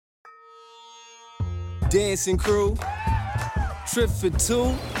Dancing crew, trip for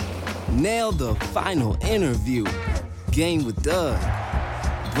two, nail the final interview. Game with Doug,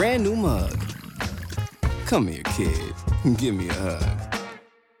 brand new mug. Come here, kid, give me a hug.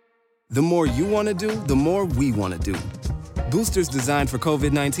 The more you want to do, the more we want to do. Boosters designed for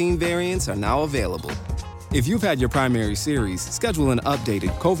COVID-19 variants are now available. If you've had your primary series, schedule an updated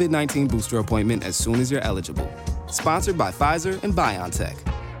COVID-19 booster appointment as soon as you're eligible. Sponsored by Pfizer and BioNTech.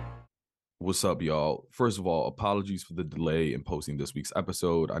 What's up, y'all? First of all, apologies for the delay in posting this week's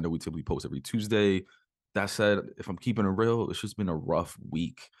episode. I know we typically post every Tuesday. That said, if I'm keeping it real, it's just been a rough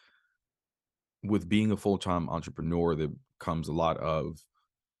week. With being a full-time entrepreneur, there comes a lot of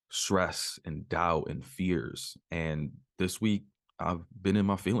stress and doubt and fears. And this week, I've been in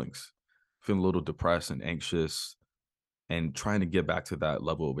my feelings, feeling a little depressed and anxious, and trying to get back to that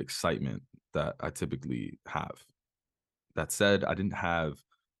level of excitement that I typically have. That said, I didn't have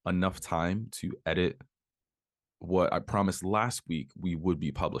enough time to edit what I promised last week we would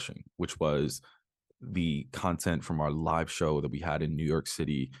be publishing, which was the content from our live show that we had in New York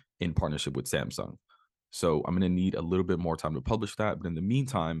City in partnership with Samsung. So I'm going to need a little bit more time to publish that. But in the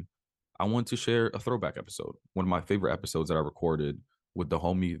meantime, I want to share a throwback episode, one of my favorite episodes that I recorded with the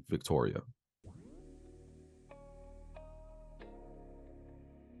homie Victoria.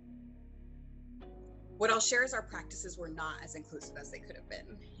 What I'll share is our practices were not as inclusive as they could have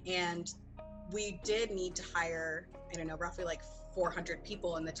been. And we did need to hire, roughly like 400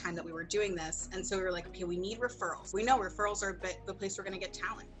 people in the time that we were doing this. And so we were like, okay, we need referrals. We know referrals are the place we're going to get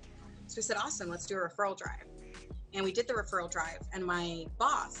talent. So we said, awesome, let's do a referral drive. And we did the referral drive. And my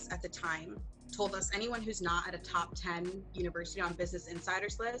boss at the time told us anyone who's not at a top 10 University on Business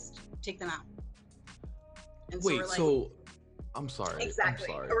Insiders list, take them out. And Wait, so I'm sorry. Exactly,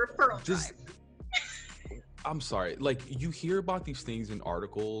 I'm sorry. a referral drive. I'm sorry. Like, you hear about these things in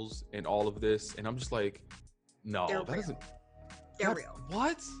articles and all of this, and I'm just like, no, They're real.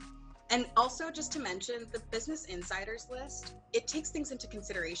 What? And also, just to mention, the Business Insiders list, it takes things into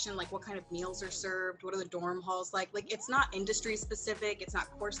consideration, like what kind of meals are served, what are the dorm halls like. Like, it's not industry specific, it's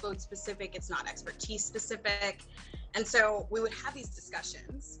not course load specific, it's not expertise specific. And so we would have these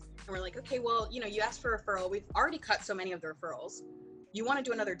discussions, and we're like, okay, well, you asked for a referral. We've already cut so many of the referrals. You want to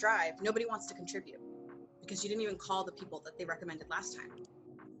do another drive. Nobody wants to contribute because you didn't even call the people that they recommended last time.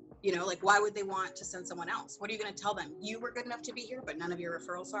 Why would they want to send someone else? What are you going to tell them? You were good enough to be here, but none of your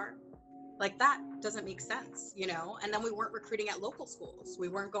referrals are? Like, that doesn't make sense, And then we weren't recruiting at local schools. We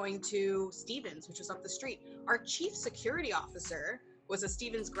weren't going to Stevens, which was up the street. Our chief security officer was a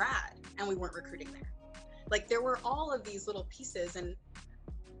Stevens grad, and we weren't recruiting there. Like, there were all of these little pieces, and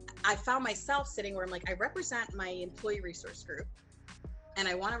I found myself sitting where I'm like, I represent my employee resource group, and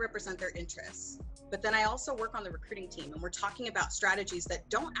I want to represent their interests. But then I also work on the recruiting team, and we're talking about strategies that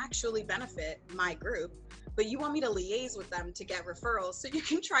don't actually benefit my group, but you want me to liaise with them to get referrals so you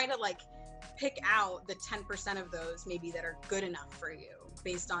can try to pick out the 10% of those maybe that are good enough for you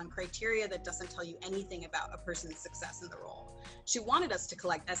based on criteria that doesn't tell you anything about a person's success in the role. She wanted us to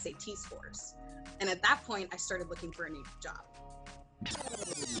collect SAT scores. And at that point, I started looking for a new job.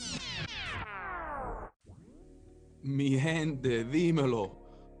 Mi gente, dímelo.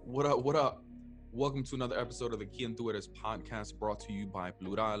 What up, what up? Welcome to another episode of the Quien Tú Eres podcast, brought to you by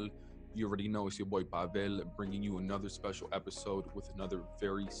Plural. You already know it's your boy Pavel, bringing you another special episode with another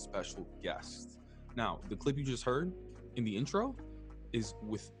very special guest. Now, the clip you just heard in the intro is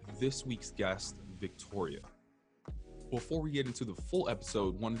with this week's guest, Victoria. Before we get into the full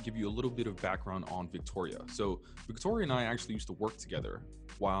episode, I want to give you a little bit of background on Victoria. So Victoria and I actually used to work together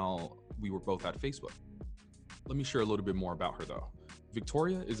while we were both at Facebook. Let me share a little bit more about her though.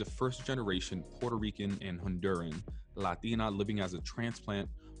 Victoria is a first-generation Puerto Rican and Honduran Latina living as a transplant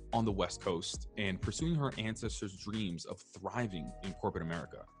on the West Coast and pursuing her ancestors' dreams of thriving in corporate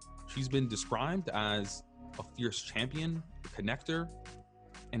America. She's been described as a fierce champion, a connector,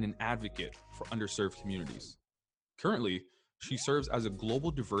 and an advocate for underserved communities. Currently, she serves as a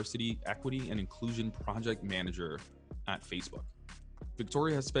global diversity, equity, and inclusion project manager at Facebook.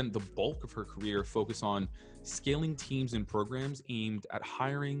 Victoria has spent the bulk of her career focused on scaling teams and programs aimed at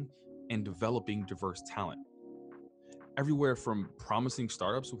hiring and developing diverse talent. Everywhere from promising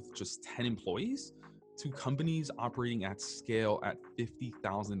startups with just 10 employees to companies operating at scale at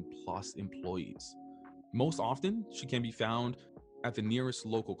 50,000 plus employees. Most often, she can be found at the nearest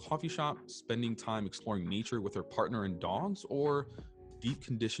local coffee shop, spending time exploring nature with her partner and dogs, or deep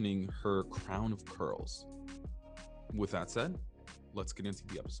conditioning her crown of curls. With that said, let's get into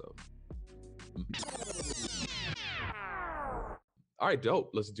the episode. All right, dope.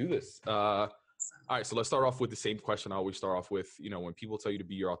 Let's do this. All right, so let's start off with the same question I always start off with. You know, when people tell you to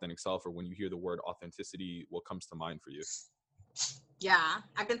be your authentic self, or when you hear the word authenticity, what comes to mind for you? Yeah,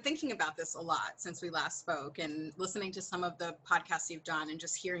 I've been thinking about this a lot since we last spoke and listening to some of the podcasts you've done and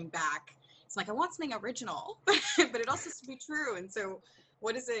just hearing back. It's like, I want something original, but it also has to be true. And so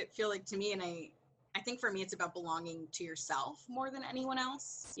what does it feel like to me? And I think for me, it's about belonging to yourself more than anyone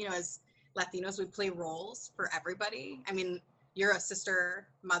else. You know, as Latinos, we play roles for everybody. I mean, you're a sister,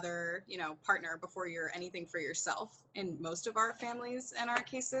 mother, you know, partner before you're anything for yourself in most of our families and our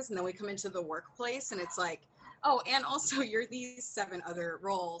cases. And then we come into the workplace and it's like, oh, and also you're these 7 other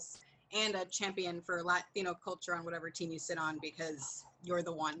roles and a champion for Latino culture on whatever team you sit on because you're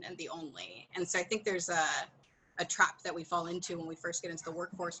the one and the only. And so I think there's a trap that we fall into when we first get into the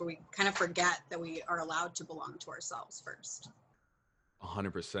workforce where we kind of forget that we are allowed to belong to ourselves first.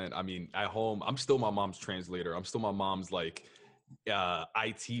 100%. I mean, at home, I'm still my mom's translator. I'm still my mom's like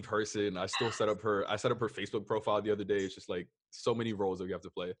IT person. I set up her Facebook profile the other day. It's just like so many roles that we have to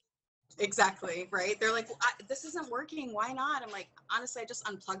play. Exactly, right? They're like, well, this isn't working. Why not? I'm like, honestly, I just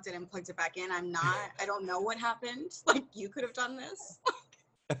unplugged it and plugged it back in. I don't know what happened. Like, you could have done this.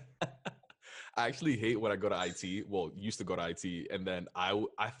 I actually hate when I go to IT. Well, used to go to IT. And then I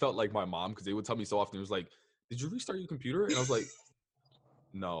felt like my mom because they would tell me so often. It was like, did you restart your computer? And I was like,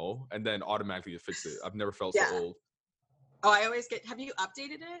 no. And then automatically it fixed it. I've never felt so old. Oh, I always get, have you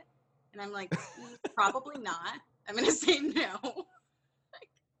updated it? And I'm like, probably not. I'm going to say no. Like,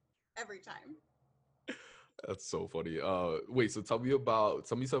 every time. That's so funny. Wait, so tell me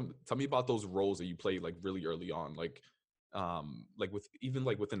about those roles that you played like really early on, like with even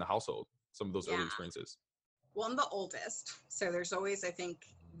like within the household, some of those early experiences. Well, I'm the oldest, so there's always, I think,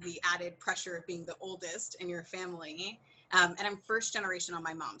 the added pressure of being the oldest in your family. And I'm first generation on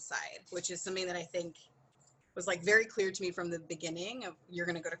my mom's side, which is something that I think was like very clear to me from the beginning of you're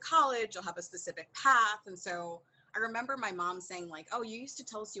going to go to college, you'll have a specific path. And so I remember my mom saying like, oh, you used to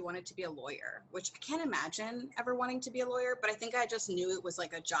tell us you wanted to be a lawyer, which I can't imagine ever wanting to be a lawyer, but I think I just knew it was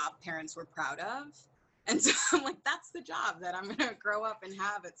like a job parents were proud of. And so I'm like, that's the job that I'm going to grow up and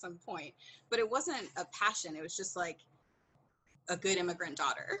have at some point. But it wasn't a passion. It was just like a good immigrant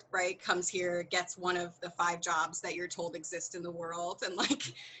daughter, right? Comes here, gets one of the 5 jobs that you're told exist in the world. And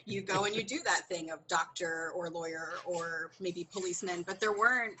like, you go and you do that thing of doctor or lawyer or maybe policeman. But there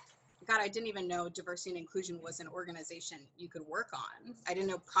weren't, God, I didn't even know diversity and inclusion was an organization you could work on. I didn't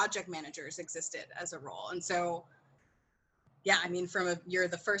know project managers existed as a role. And so, yeah, I mean, you're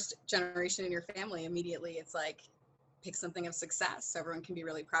the first generation in your family, immediately it's like, pick something of success so everyone can be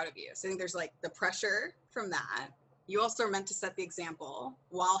really proud of you. So I think there's like the pressure from that. You also are meant to set the example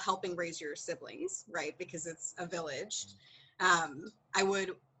while helping raise your siblings, right? Because it's a village.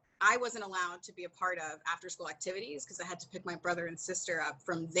 I wasn't allowed to be a part of after school activities because I had to pick my brother and sister up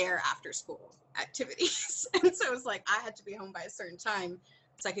from their after school activities. And so it was like, I had to be home by a certain time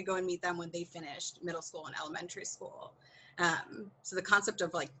so I could go and meet them when they finished middle school and elementary school. So the concept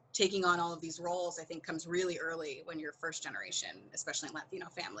of like taking on all of these roles, I think comes really early when you're first generation, especially in Latino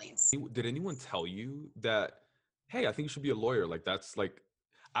families. Did anyone tell you that, hey, I think you should be a lawyer? Like, that's like,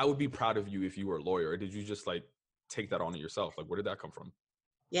 I would be proud of you if you were a lawyer. Or did you just like take that on yourself? Like, where did that come from?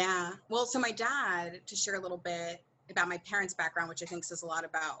 Yeah. Well, so my dad, to share a little bit about my parents' background, which I think says a lot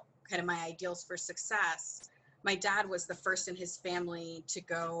about kind of my ideals for success. My dad was the first in his family to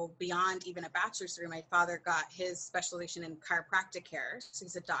go beyond even a bachelor's degree. My father got his specialization in chiropractic care. So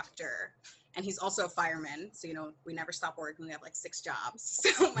he's a doctor and he's also a fireman. So, you know, we never stop working. We have like 6 jobs.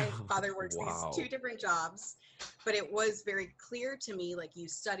 So my father works these 2 different jobs, but it was very clear to me, like you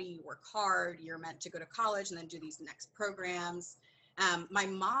study, you work hard, you're meant to go to college and then do these next programs. My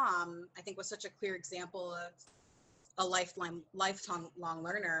mom, I think, was such a clear example of a lifelong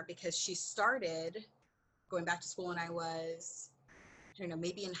learner because she started going back to school when I was, I don't know,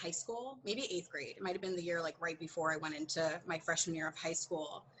 maybe in high school, maybe 8th grade. It might have been the year like right before I went into my freshman year of high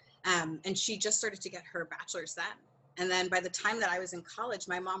school. And she just started to get her bachelor's then. And then by the time that I was in college,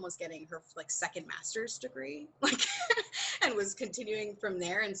 my mom was getting her like 2nd master's degree, like, and was continuing from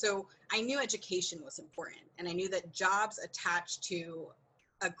there. And so I knew education was important. And I knew that jobs attached to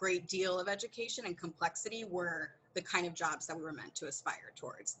a great deal of education and complexity were the kind of jobs that we were meant to aspire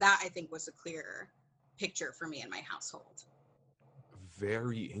towards. That I think was a clear picture for me in my household.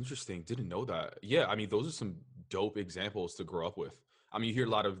 Very interesting. Didn't know that. Yeah, I mean, those are some dope examples to grow up with. I mean, you hear a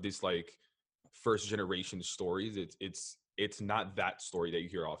lot of this like first generation stories. It's not that story that you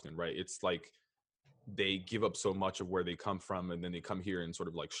hear often, right? It's like they give up so much of where they come from and then they come here and sort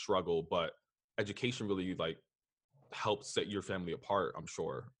of like struggle, but education really like helps set your family apart, I'm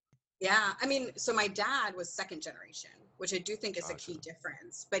sure. Yeah, I mean, so my dad was 2nd generation, which I do think is a Gotcha. key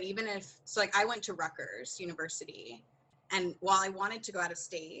difference. But even if, so like I went to Rutgers University, and while I wanted to go out of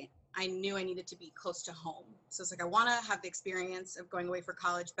state, I knew I needed to be close to home. So it's like, I want to have the experience of going away for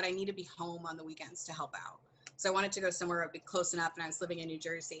college, but I need to be home on the weekends to help out. So I wanted to go somewhere that would be close enough, and I was living in New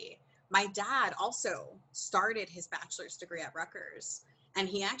Jersey. My dad also started his bachelor's degree at Rutgers, and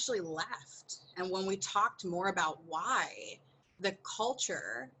he actually left. And when we talked more about why, the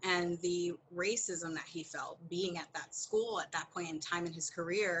culture and the racism that he felt being at that school at that point in time in his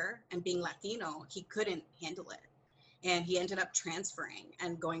career and being Latino, he couldn't handle it. And he ended up transferring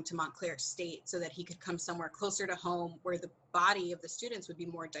and going to Montclair State so that he could come somewhere closer to home where the body of the students would be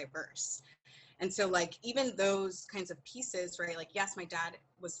more diverse. And so like even those kinds of pieces, right? Like, yes, my dad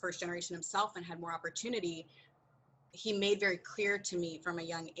was first generation himself and had more opportunity. He made very clear to me from a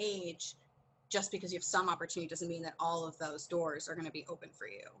young age, just because you have some opportunity doesn't mean that all of those doors are going to be open for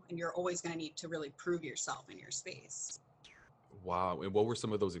you. And you're always going to need to really prove yourself in your space. Wow. And what were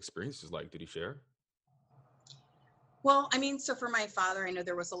some of those experiences like? Did he share? Well, I mean, so for my father, I know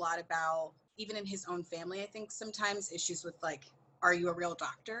there was a lot about, even in his own family, I think sometimes issues with like, are you a real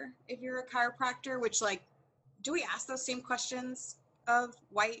doctor if you're a chiropractor? Which like, do we ask those same questions of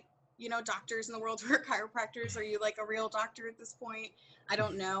white, doctors in the world who are chiropractors? Are you like a real doctor at this point? I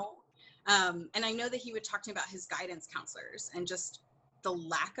don't know. And I know that he would talk to me about his guidance counselors and just the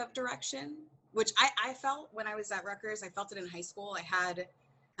lack of direction, which I felt when I was at Rutgers. I felt it in high school. I had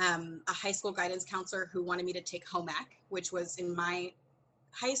a high school guidance counselor who wanted me to take home ec, which was in my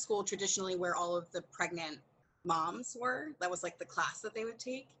high school traditionally where all of the pregnant moms were. That was like the class that they would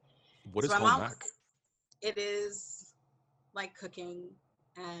take. What So is my home mom, ec? it is like cooking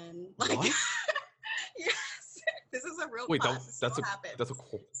and like, What? yes, this is a real Wait, class. It that's still a happens. that's a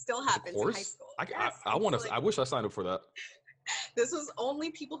Still that's a happens in high course. school. I Yes, I want it's to. like, I wish I signed up for that. this was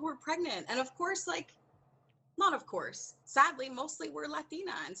only people who were pregnant. And of course, like, not of course, sadly, mostly we're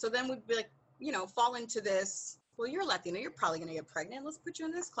Latina. And so then we'd be like, fall into this, well, you're Latina, you're probably going to get pregnant. Let's put you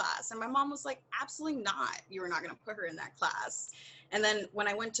in this class. And my mom was like, absolutely not. You were not going to put her in that class. And then when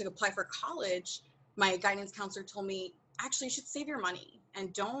I went to apply for college, my guidance counselor told me, actually, you should save your money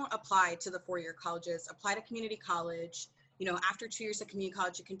and don't apply to the 4-year colleges. Apply to community college. After 2 years at community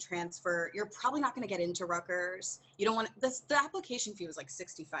college, you can transfer. You're probably not going to get into Rutgers. You don't want this. The application fee was like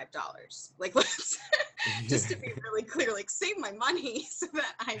 $65. Like, let's Yeah. just to be really clear, like save my money so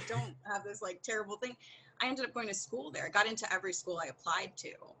that I don't have this like terrible thing. I ended up going to school there. I got into every school I applied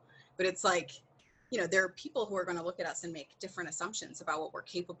to, but it's like, there are people who are going to look at us and make different assumptions about what we're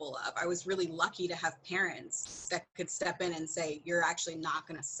capable of. I was really lucky to have parents that could step in and say, you're actually not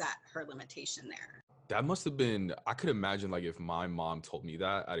going to set her limitation there. That must have been. I could imagine like if my mom told me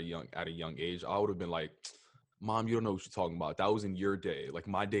that at a young age, I would have been like, "Mom, you don't know what you're talking about. That was in your day. Like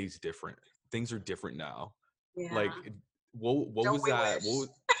my day's different. Things are different now." Yeah. Like, what Don't was we that? wish?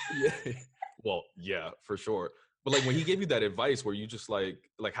 Yeah. Well, yeah, for sure. But like when he gave you that advice, were you just like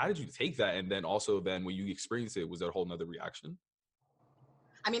how did you take that? And then also then when you experienced it, was that a whole nother reaction?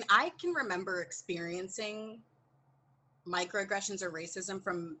 I mean, I can remember experiencing microaggressions or racism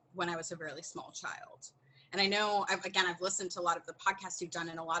from when I was a really small child. And I know, I've listened to a lot of the podcasts you've done,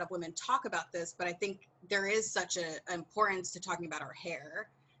 and a lot of women talk about this, but I think there is such an importance to talking about our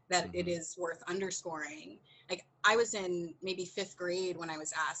hair that it Mhm. is worth underscoring. Like, I was in maybe 5th grade when I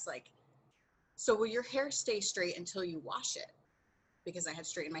was asked, like, so will your hair stay straight until you wash it? Because I had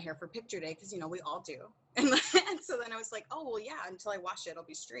straightened my hair for picture day, because, we all do. And so then I was like, oh, well, yeah, until I wash it, it'll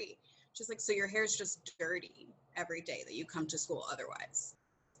be straight. She's like, so your hair's just dirty every day that you come to school otherwise.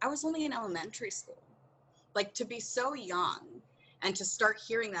 I was only in elementary school. Like, to be so young and to start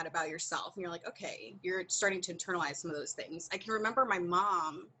hearing that about yourself, and you're like, okay, you're starting to internalize some of those things. I can remember my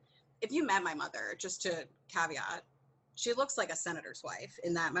mom, if you met my mother, just to caveat, she looks like a senator's wife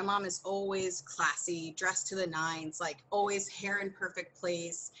in that my mom is always classy, dressed to the nines, like always hair in perfect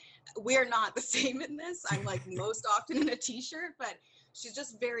place. We're not the same in this. I'm like most often in a t-shirt, but she's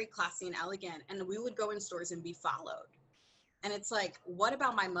just very classy and elegant. And we would go in stores and be followed. And it's like, what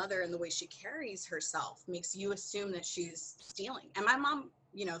about my mother and the way she carries herself makes you assume that she's stealing? And my mom,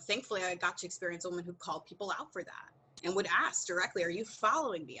 thankfully I got to experience a woman who called people out for that and would ask directly, are you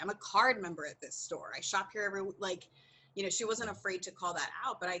following me? I'm a card member at this store. I shop here every, like, she wasn't afraid to call that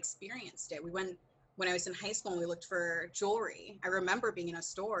out, but I experienced it. We went, when I was in high school, and we looked for jewelry. I remember being in a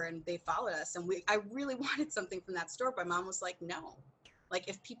store and they followed us, and I really wanted something from that store, but mom was like, no. Like,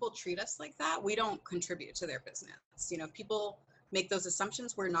 if people treat us like that, we don't contribute to their business. If people make those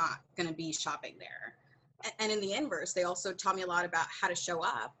assumptions, we're not going to be shopping there. And in the inverse, they also taught me a lot about how to show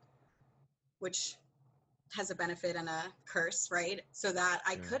up, which has a benefit and a curse, right? So that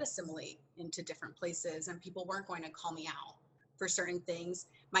I Yeah. could assimilate into different places and people weren't going to call me out for certain things.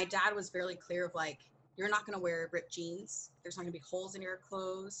 My dad was very clear of like, you're not going to wear ripped jeans. There's not going to be holes in your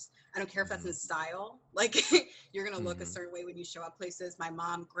clothes. I don't care if that's in style. Like you're going to look a certain way when you show up places. My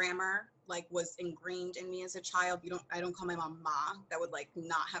mom, grammar, like was ingrained in me as a child. I don't call my mom Ma. That would like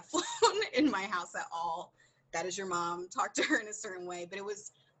not have flown in my house at all. That is your mom. Talk to her in a certain way. But it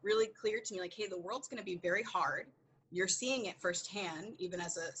was really clear to me like, hey, the world's going to be very hard. You're seeing it firsthand, even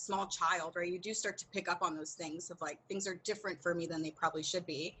as a small child, right? You do start to pick up on those things of like, things are different for me than they probably should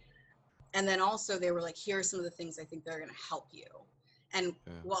be. And then also they were like, here are some of the things I think that are going to help you. And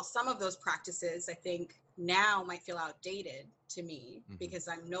while some of those practices I think now might feel outdated to me because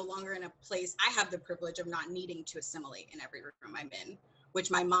I'm no longer in a place, I have the privilege of not needing to assimilate in every room I'm in,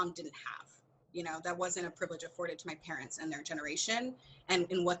 which my mom didn't have. You know, that wasn't a privilege afforded to my parents and their generation and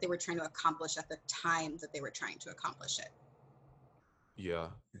in what they were trying to accomplish at the time that they were trying to accomplish it. Yeah,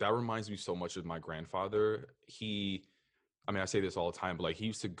 that reminds me so much of my grandfather. I mean, I say this all the time, but like he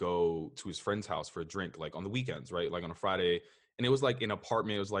used to go to his friend's house for a drink, like on the weekends, right? Like on a Friday. And it was like an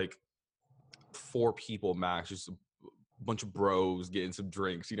apartment. It was like 4 people max, just a bunch of bros getting some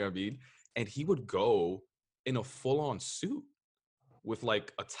drinks, you know what I mean? And he would go in a full-on suit with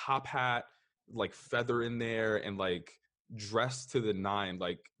like a top hat, like feather in there, and like dressed to the nine,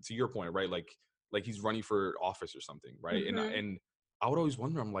 like to your point, right? Like he's running for office or something, right? And I would always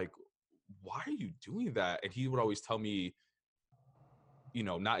wonder, I'm like, why are you doing that? And he would always tell me, you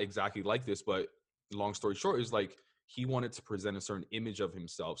know, not exactly like this, but long story short is like he wanted to present a certain image of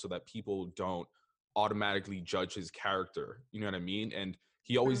himself so that people don't automatically judge his character. You know what I mean? And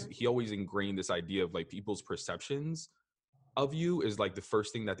he always ingrained this idea of like people's perceptions of you is like the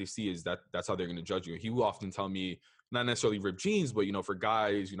first thing that they see is that's how they're going to judge you. He would often tell me, not necessarily ripped jeans, but you know, for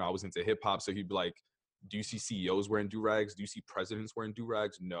guys, you know, I was into hip hop, so he'd be like, do you see CEOs wearing do-rags? Do you see presidents wearing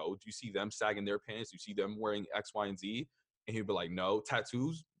do-rags? No. Do you see them sagging their pants? Do you see them wearing X, Y, and Z? And he'd be like, no.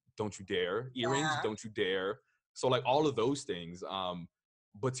 Tattoos? Don't you dare. Earrings? Yeah. Don't you dare. So like all of those things.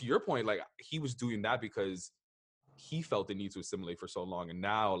 But to your point, like he was doing that because he felt the need to assimilate for so long. And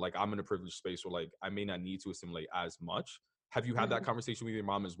now like I'm in a privileged space where like I may not need to assimilate as much. Have you had that conversation with your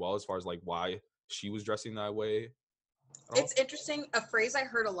mom as well, as far as like why she was dressing that way? It's interesting. A phrase I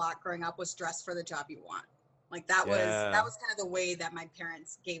heard a lot growing up was dress for the job you want. Like that was kind of the way that my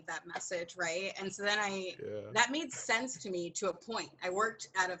parents gave that message, right? And so then that made sense to me to a point. I worked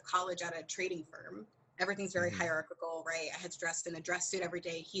out of college at a trading firm. Everything's very hierarchical, right? I had to dress in a dress suit every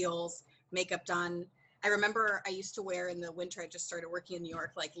day, heels, makeup done. I remember I used to wear in the winter, I just started working in New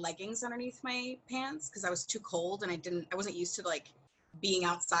York, like leggings underneath my pants because I was too cold and I wasn't used to like being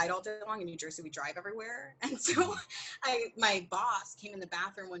outside all day long. In New Jersey, we drive everywhere. And so my boss came in the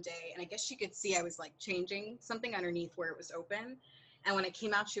bathroom one day and I guess she could see I was like changing something underneath where it was open. And when I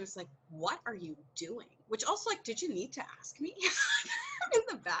came out, she was like, what are you doing? Which also like, did you need to ask me? I'm in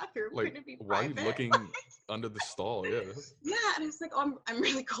the bathroom. Like, it be why are you private? looking under the stall? Yeah. Yeah. And I was like, oh, I'm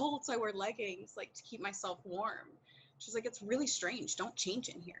really cold. So I wear leggings like to keep myself warm. She's like, it's really strange. Don't change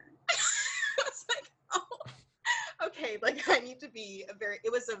in here. I was like, oh, okay. Like I need to be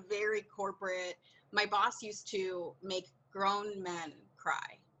it was a very corporate, my boss used to make grown men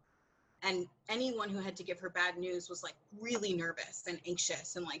cry. And anyone who had to give her bad news was like really nervous and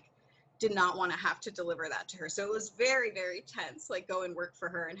anxious and like did not want to have to deliver that to her. So it was very, very tense, like go and work for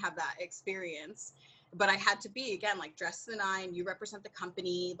her and have that experience. But I had to be, again, like dress to the nine, you represent the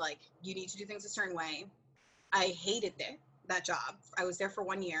company, like you need to do things a certain way. I hated that job. I was there for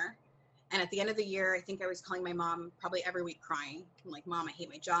 1 year. And at the end of the year, I think I was calling my mom probably every week crying. I'm like, Mom, I hate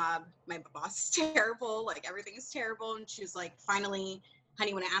my job. My boss is terrible. Like everything is terrible. And she was like, finally,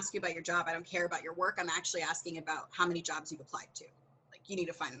 honey, when I ask you about your job, I don't care about your work. I'm actually asking about how many jobs you've applied to. Like you need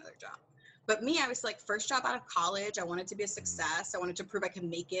to find another job. But me, I was like, first job out of college. I wanted to be a success. I wanted to prove I could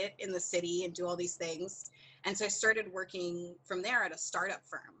make it in the city and do all these things. And so I started working from there at a startup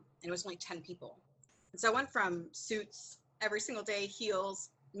firm. And it was only 10 people. And so I went from suits every single day,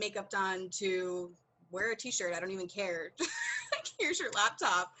 heels, makeup done, to wear a t-shirt. I don't even care. Here's your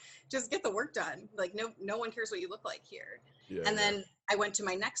laptop. Just get the work done. Like no one cares what you look like here. Yeah, and then I went to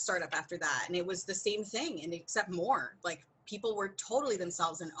my next startup after that, and it was the same thing, and except more. Like people were totally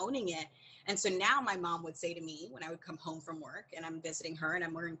themselves and owning it. And so now my mom would say to me when I would come home from work and I'm visiting her and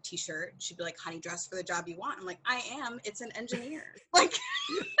I'm wearing a t-shirt, she'd be like, honey, dress for the job you want. I'm like, I am. It's an engineer. Like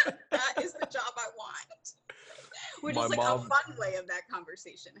that is the job I want. Which is like a fun way of that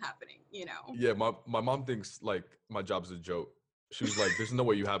conversation happening, you know? Yeah, my mom thinks like my job's a joke. She was like, there's no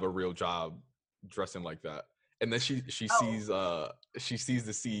way you have a real job dressing like that. And then she Oh, sees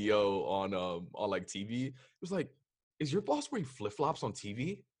the CEO on like TV. It was like, is your boss wearing flip-flops on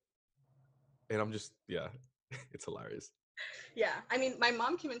TV? And I'm just, yeah, it's hilarious. yeah. I mean, my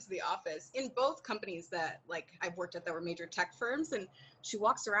mom came into the office in both companies that like I've worked at that were major tech firms, and she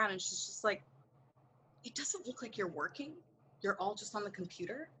walks around and she's just like, it doesn't look like you're working. You're all just on the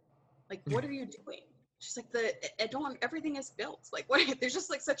computer. Like, what are you doing? She's like, I don't, everything is built. Like, what, there's just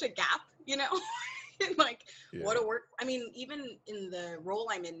like such a gap, you know? And like, Yeah. what a work. I mean, even in the role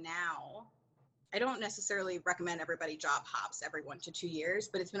I'm in now, I don't necessarily recommend everybody job hops every 1 to 2 years,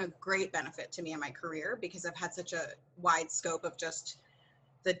 but it's been a great benefit to me in my career because I've had such a wide scope of just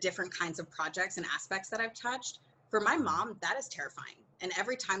the different kinds of projects and aspects that I've touched. For my mom, that is terrifying. And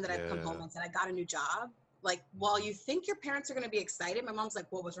every time that I've come home Yeah. and said I got a new job, like while you think your parents are going to be excited, my mom's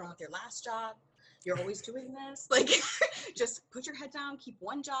like, "What was wrong with your last job? You're always doing this. Like, just put your head down, keep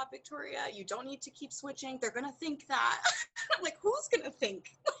one job, Victoria. You don't need to keep switching. They're going to think that." I'm like, who's going to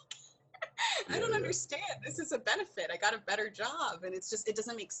think? I Yeah, don't yeah. understand. This is a benefit. I got a better job. And it's just, it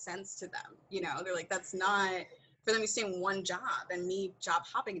doesn't make sense to them. You know, they're like, that's not for them to stay in one job and me job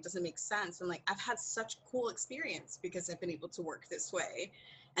hopping. It doesn't make sense. And like, I've had such cool experience because I've been able to work this way.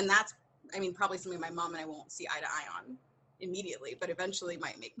 And that's, I mean, probably something my mom and I won't see eye to eye on immediately, but eventually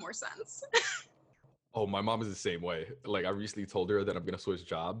might make more sense. Oh, my mom is the same way. Like I recently told her that I'm gonna switch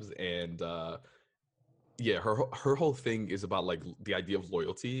jobs, and yeah, her whole thing is about like the idea of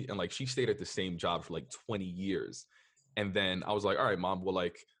loyalty, and like she stayed at the same job for like 20 years, and then I was like, all right, mom, well,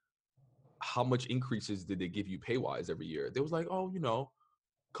 like, how much increases did they give you pay wise every year? They was like, oh,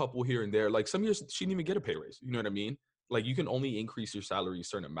 couple here and there. Like some years she didn't even get a pay raise. You know what I mean? Like you can only increase your salary a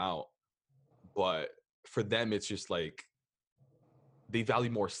certain amount, but for them, it's just like they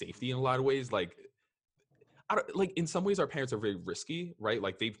value more safety in a lot of ways. Like I don't, like in some ways our parents are very risky, right?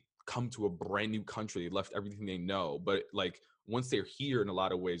 Like they've come to a brand new country, they left everything they know, but like once they're here in a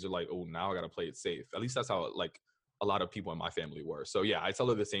lot of ways they're like, oh, now I gotta play it safe. At least that's how like a lot of people in my family were. So yeah, I tell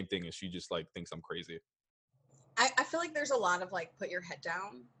her the same thing and she just like thinks I'm crazy. I feel like there's a lot of like, put your head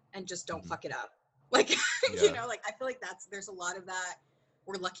down and just don't Mhm. fuck it up. Like, Yeah. like I feel like there's a lot of that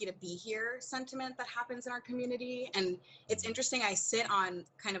we're lucky to be here sentiment that happens in our community. And it's Mhm. interesting. I sit on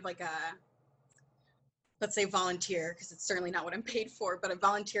kind of like a, let's say volunteer, because it's certainly not what I'm paid for, but a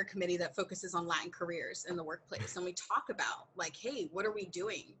volunteer committee that focuses on Latin careers in the workplace. And we talk about like, hey, what are we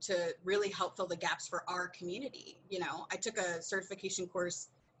doing to really help fill the gaps for our community? You know, I took a certification course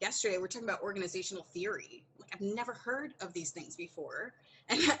yesterday. We're talking about organizational theory. Like I've never heard of these things before.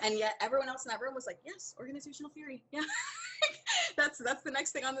 And yet everyone else in that room was like, yes, organizational theory. Yeah. That's the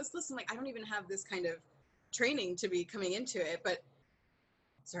next thing on this list. I'm like, I don't even have this kind of training to be coming into it. But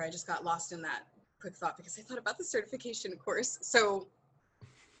sorry, I just got lost in that quick thought because I thought about the certification course. So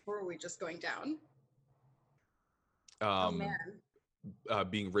where were we just going down? Oh Um man.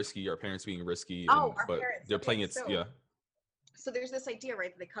 Being risky, our parents being risky, Oh, and our but parents. they're Okay, playing it, so yeah. there's this idea,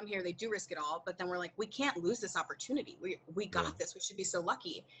 right, that they come here, they do risk it all, but then we're like, we can't lose this opportunity. We Yeah. got this. We should be so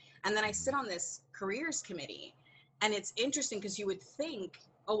lucky. And then I Mhm. sit on this careers committee, and it's interesting because you would think,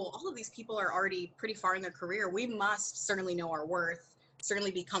 oh well, all of these people are already pretty far in their career. We must certainly know our worth,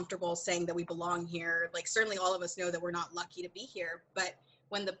 certainly be comfortable saying that we belong here. Like certainly all of us know that we're not lucky to be here. But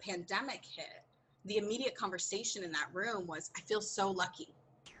when the pandemic hit, the immediate conversation in that room was, I feel so lucky.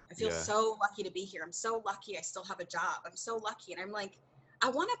 I feel Yeah. so lucky to be here. I'm so lucky I still have a job. I'm so lucky. And I'm like, I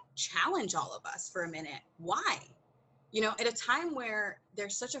want to challenge all of us for a minute. Why? You know, at a time where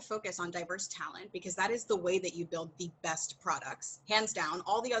there's such a focus on diverse talent, because that is the way that you build the best products, hands down.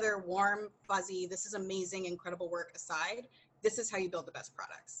 All the other warm, fuzzy, this is amazing, incredible work aside, this is how you build the best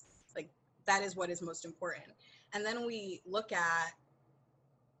products. Like, that is what is most important. And then we look at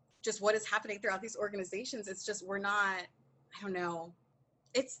just what is happening throughout these organizations. It's just, we're not, I don't know,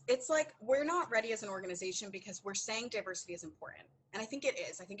 it's like we're not ready as an organization because we're saying diversity is important, and I think it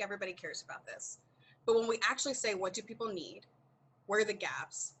is. I think everybody cares about this, but when we actually say what do people need, where are the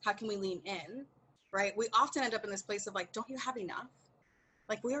gaps, how can we lean in, right, we often end up in this place of like, don't you have enough?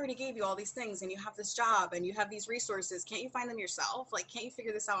 Like, we already gave you all these things and you have this job and you have these resources, can't you find them yourself? Like, can't you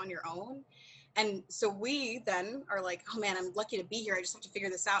figure this out on your own? And so we then are like, oh man, I'm lucky to be here, I just have to figure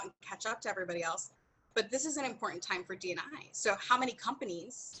this out and catch up to everybody else. But this is an important time for D&I. So how many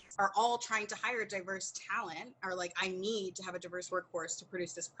companies are all trying to hire diverse talent, are like, I need to have a diverse workforce to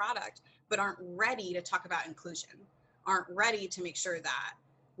produce this product, but aren't ready to talk about inclusion, aren't ready to make sure that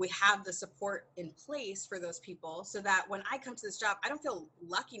we have the support in place for those people, so that when I come to this job, I don't feel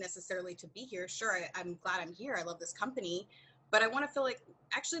lucky necessarily to be here. Sure, I'm glad I'm here. I love this company, but I want to feel like,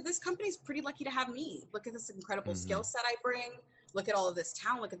 actually, this company's pretty lucky to have me. Look at this incredible skill Mhm. set I bring. look at all of this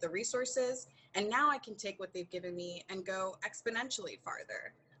talent, look at the resources, and now I can take what they've given me and go exponentially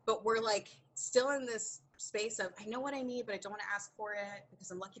farther. But we're like still in this space of, I know what I need, but I don't want to ask for it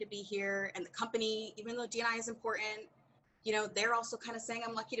because I'm lucky to be here. And the company, even though D&I is important, you know, they're also kind of saying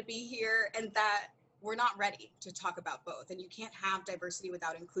I'm lucky to be here, and that we're not ready to talk about both. And you can't have diversity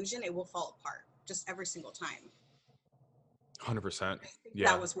without inclusion. It will fall apart just every single time. 100%.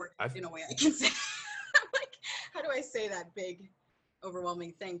 Yeah. That was worded in a way I can say. Like, how do I say that big,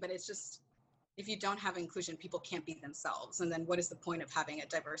 overwhelming thing? But it's just, if you don't have inclusion, people can't be themselves. And then what is the point of having a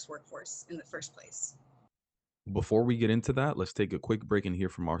diverse workforce in the first place? Before we get into that, let's take a quick break and hear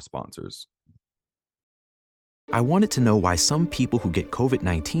from our sponsors. I wanted to know why some people who get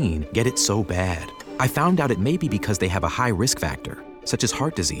COVID-19 get it so bad. I found out it may be because they have a high risk factor, such as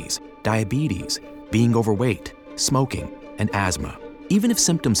heart disease, diabetes, being overweight, smoking, and asthma. Even if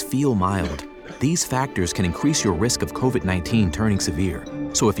symptoms feel mild, these factors can increase your risk of COVID-19 turning severe.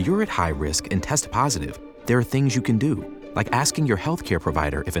 So if you're at high risk and test positive, there are things you can do, like asking your healthcare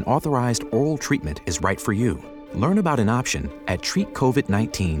provider if an authorized oral treatment is right for you. Learn about an option at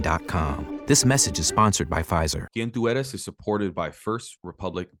treatcovid19.com. This message is sponsored by Pfizer. Quien Tú Eres is supported by First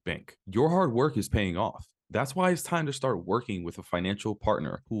Republic Bank. Your hard work is paying off. That's why it's time to start working with a financial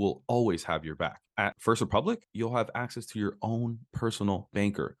partner who will always have your back. At First Republic, you'll have access to your own personal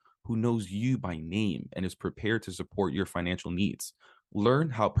banker who knows you by name and is prepared to support your financial needs.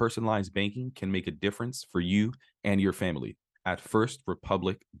 Learn how personalized banking can make a difference for you and your family at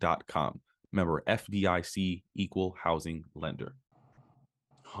firstrepublic.com. Member FDIC, equal housing lender.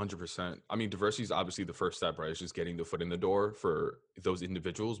 100%. I mean, diversity is obviously the first step, right? It's just getting the foot in the door for those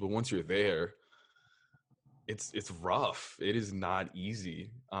individuals. But once you're there, it's rough. It is not easy.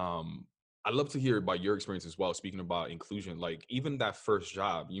 I'd love to hear about your experience as well. Speaking about inclusion, like even that first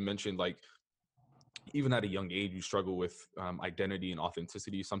job, you mentioned like even at a young age, you struggle with identity and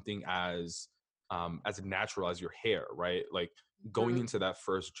authenticity, something as natural as your hair, right? Like going into that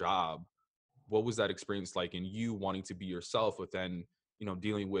first job, what was that experience like in you wanting to be yourself, but then, you know,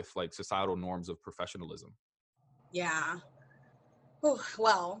 dealing with like societal norms of professionalism? Yeah. Ooh,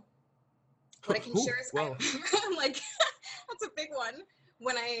 well, what I can share is I'm like, that's a big one.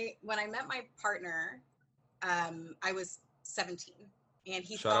 When I met my partner, I was 17, and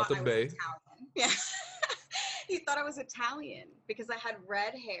he Shout out thought to I was Bay. Italian. Yeah. He thought I was Italian because I had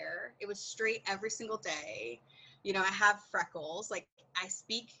red hair. It was straight every single day. You know, I have freckles. Like I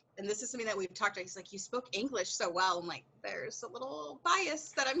speak, and this is something that we've talked about. He's like, you spoke English so well. I'm like, there's a little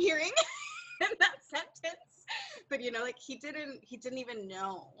bias that I'm hearing in that sentence. But you know, like he didn't even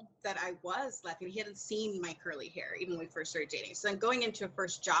know that I was Latin. He hadn't seen my curly hair even when we first started dating. So then going into a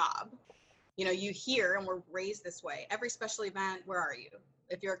first job, you know, you hear, and we're raised this way, every special event, where are you?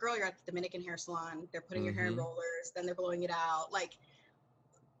 If you're a girl, you're at the Dominican hair salon, they're putting your hair in rollers, then they're blowing it out, like,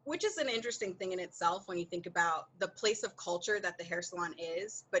 which is an interesting thing in itself when you think about the place of culture that the hair salon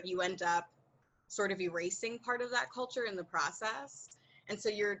is, but you end up sort of erasing part of that culture in the process. And so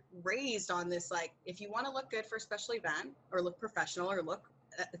you're raised on this, like, if you want to look good for a special event or look professional or look,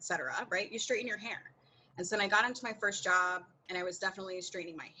 etc., right, you straighten your hair. And so then I got into my first job and I was definitely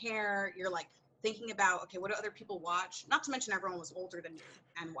straightening my hair. You're like thinking about, okay, what do other people watch? Not to mention everyone was older than me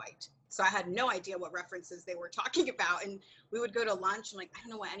and white. So I had no idea what references they were talking about. And we would go to lunch and like, I don't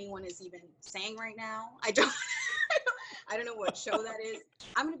know what anyone is even saying right now. I don't know what show that is.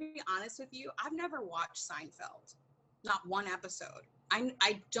 I'm going to be honest with you. I've never watched Seinfeld. Not one episode.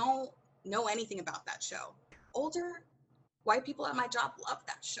 I don't know anything about that show. Older white people at my job love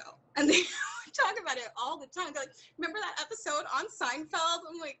that show. And they talk about it all the time. They're like, remember that episode on Seinfeld?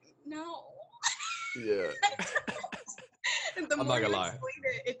 I'm like, no. Yeah. And the I'm more not gonna you lie. explain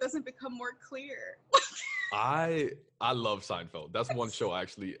it, it doesn't become more clear. I love Seinfeld. That's one show I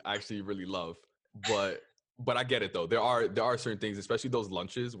actually really love. But I get it though. There are certain things, especially those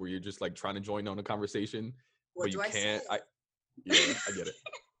lunches where you're just like trying to join on a conversation, What but do you I can't. say? I get it.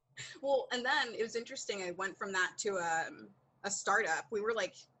 Well, and then it was interesting. I went from that to a startup. We were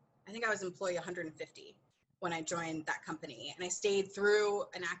like, I think I was employee 150 when I joined that company. And I stayed through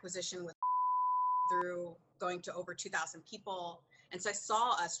an acquisition through going to over 2,000 people. And so I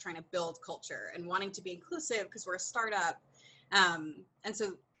saw us trying to build culture and wanting to be inclusive because we're a startup. And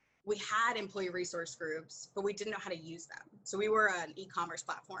so we had employee resource groups, but we didn't know how to use them. So we were an e-commerce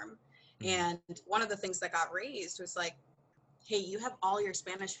platform. And one of the things that got raised was like, hey, you have all your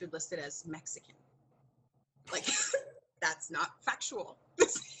Spanish food listed as Mexican. Like, that's not factual.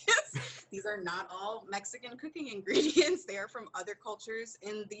 These are not all Mexican cooking ingredients. They are from other cultures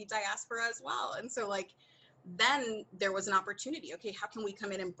in the diaspora as well. And so like, then there was an opportunity. Okay, how can we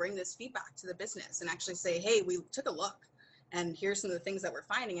come in and bring this feedback to the business and actually say, hey, we took a look and here's some of the things that we're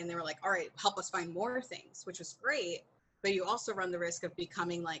finding. And they were like, all right, help us find more things, which was great. But you also run the risk of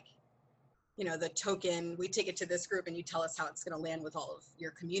becoming like, the token, we take it to this group and you tell us how it's going to land with all of your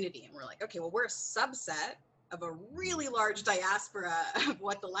community. And we're like, okay, well, we're a subset of a really large diaspora of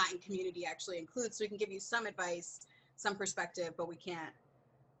what the Latin community actually includes. So we can give you some advice, some perspective, but we can't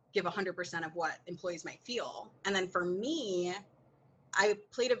give 100% of what employees might feel. And then for me, I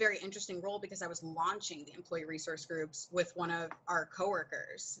played a very interesting role because I was launching the employee resource groups with one of our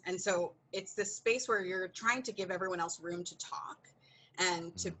coworkers. And so it's this space where you're trying to give everyone else room to talk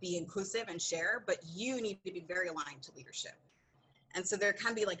and to be inclusive and share, but you need to be very aligned to leadership. And so there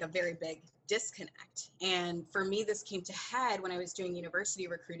can be like a very big disconnect. And for me, this came to head when I was doing university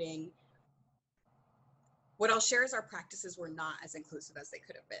recruiting. What I'll share is our practices were not as inclusive as they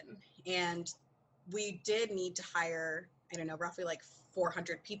could have been. And we did need to hire, roughly like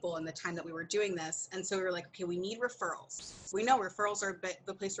 400 people in the time that we were doing this. And so we were like, okay, we need referrals. We know referrals are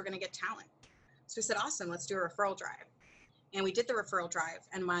the place we're going to get talent. So we said, awesome, let's do a referral drive. And we did the referral drive.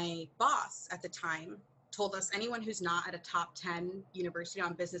 And my boss at the time told us anyone who's not at a top 10 University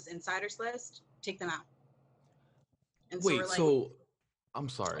on Business Insiders list, take them out. And Wait, so I'm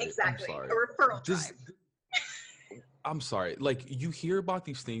sorry. Exactly. I'm sorry. A referral drive. I'm sorry. Like, you hear about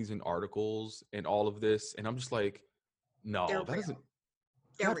these things in articles and all of this, and I'm just like, no,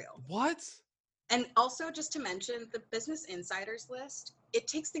 They're real. What? And also, just to mention, the Business Insiders list, it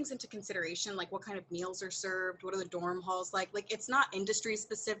takes things into consideration, like what kind of meals are served, what are the dorm halls like. Like, it's not industry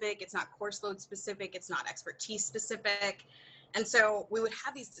specific, it's not course load specific, it's not expertise specific. And so we would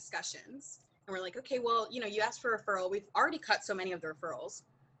have these discussions, and we're like, okay, well, you asked for a referral. We've already cut so many of the referrals.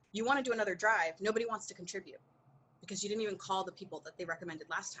 You want to do another drive. Nobody wants to contribute because you didn't even call the people that they recommended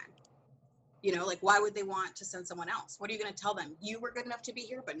last time. Like, why would they want to send someone else? What are you going to tell them? You were good enough to be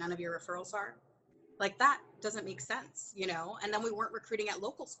here, but none of your referrals are? Like, that doesn't make sense, And then we weren't recruiting at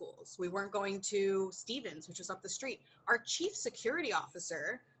local schools. We weren't going to Stevens, which was up the street. Our chief security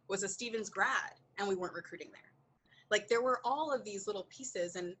officer was a Stevens grad, and we weren't recruiting there. Like, there were all of these little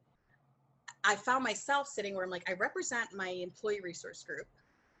pieces, and I found myself sitting where I'm like, I represent my employee resource group,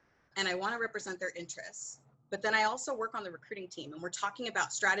 and I want to represent their interests. But then I also work on the recruiting team, and we're talking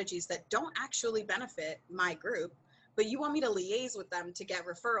about strategies that don't actually benefit my group, but you want me to liaise with them to get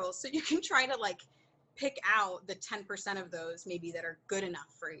referrals so you can try to pick out the 10% of those maybe that are good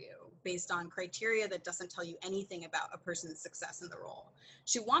enough for you based on criteria that doesn't tell you anything about a person's success in the role.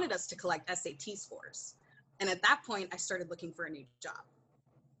 She wanted us to collect SAT scores. And at that point, I started looking for a new job.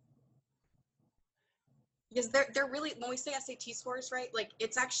 Because they're really, when we say SAT scores, right, like,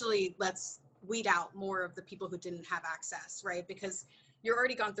 it's actually, let's weed out more of the people who didn't have access, right? Because you're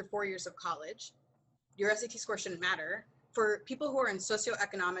already gone through 4 years of college. Your SAT score shouldn't matter. For people who are in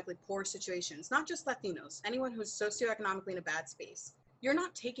socioeconomically poor situations, not just Latinos, anyone who's socioeconomically in a bad space, you're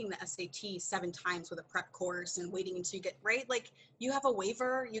not taking the SAT 7 times with a prep course and waiting until you get, right? Like, you have a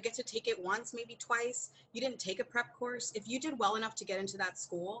waiver, you get to take it once, maybe twice. You didn't take a prep course. If you did well enough to get into that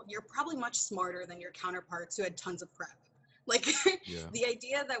school, you're probably much smarter than your counterparts who had tons of prep. Like, the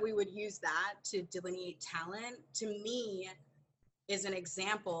idea that we would use that to delineate talent, to me, is an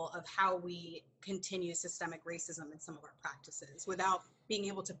example of how we continue systemic racism in some of our practices without being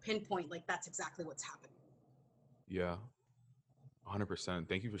able to pinpoint, like, that's exactly what's happening. Yeah, 100%.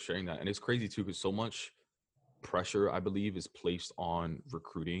 Thank you for sharing that. And it's crazy too, because so much pressure, I believe, is placed on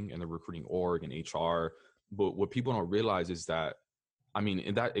recruiting and the recruiting org and HR. But what people don't realize is that, I mean,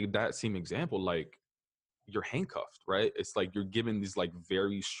 in that same example, like, you're handcuffed, right? It's like you're given these like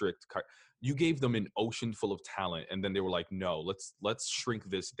very strict you gave them an ocean full of talent, and then they were like, no, let's shrink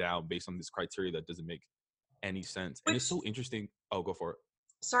this down based on this criteria that doesn't make any sense. And it's so interesting. Oh, go for it.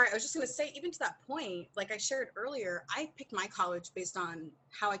 Sorry, I was just going to say, even to that point, like I shared earlier, I picked my college based on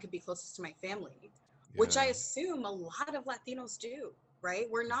how I could be closest to my family, which I assume a lot of Latinos do, right?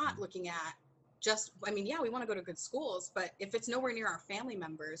 We're not looking at just, I mean, yeah, we want to go to good schools, but if it's nowhere near our family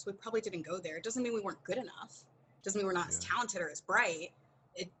members, we probably didn't go there. It doesn't mean we weren't good enough. It doesn't mean we're not as talented or as bright.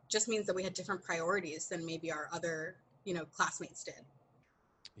 It just means that we had different priorities than maybe our other, classmates did.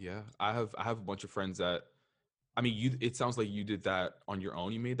 Yeah, I have a bunch of friends that, I mean, it sounds like you did that on your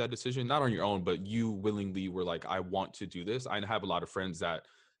own. You made that decision, not on your own, but you willingly were like, I want to do this. I have a lot of friends that,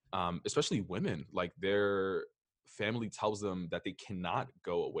 especially women, like, their family tells them that they cannot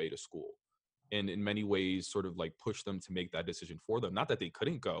go away to school. And in many ways sort of like push them to make that decision for them. Not that they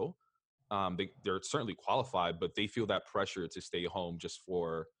couldn't go. They're certainly qualified, but they feel that pressure to stay home just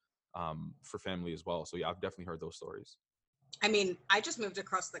for family as well. So yeah, I've definitely heard those stories. I mean, I just moved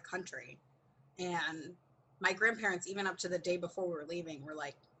across the country, and my grandparents, even up to the day before we were leaving, were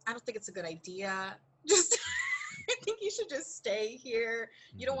like, I don't think it's a good idea. Just think you should just stay here.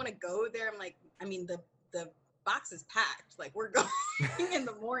 You don't want to go there. I'm like, I mean, the box is packed. Like, we're going in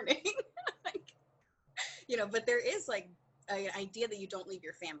the morning. Like, but there is like an idea that you don't leave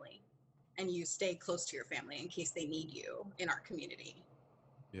your family and you stay close to your family in case they need you in our community.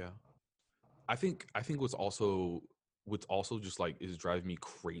 Yeah. I think what's also just like is driving me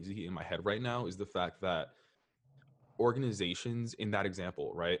crazy in my head right now is the fact that organizations in that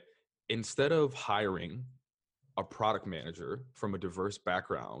example, right? Instead of hiring a product manager from a diverse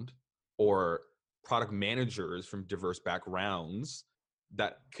background or product managers from diverse backgrounds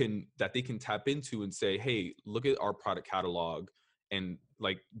that they can tap into and say, hey, look at our product catalog and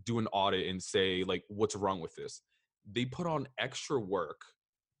like do an audit and say like, what's wrong with this? They put on extra work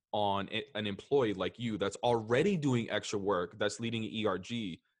on an employee like you that's already doing extra work, that's leading an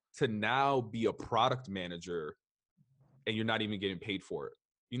ERG, to now be a product manager and you're not even getting paid for it.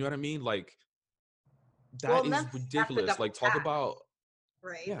 You know what I mean? Like, that is ridiculous. Like, talk about,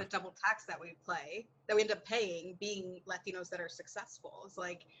 right? Yeah. The double tax that we end up paying being Latinos that are successful. It's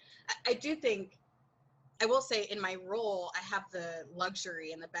like, I do think, I will say in my role, I have the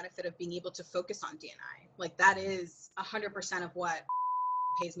luxury and the benefit of being able to focus on D&I. Like, that is 100% of what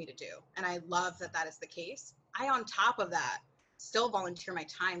pays me to do. And I love that that is the case. I, on top of that, still volunteer my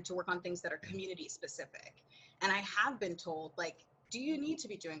time to work on things that are community specific. And I have been told, like, do you need to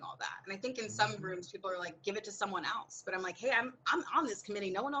be doing all that? And I think in some rooms, people are like, give it to someone else. But I'm like, hey, I'm on this committee.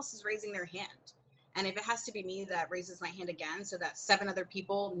 No one else is raising their hand. And if it has to be me that raises my hand again so that 7 other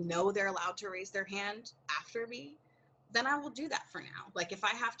people know they're allowed to raise their hand after me, then I will do that for now. Like, if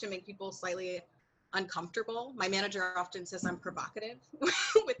I have to make people slightly uncomfortable, my manager often says I'm provocative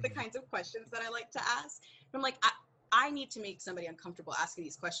with the kinds of questions that I like to ask. And I'm like, I need to make somebody uncomfortable asking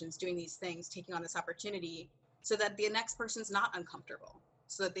these questions, doing these things, taking on this opportunity, so that the next person's not uncomfortable,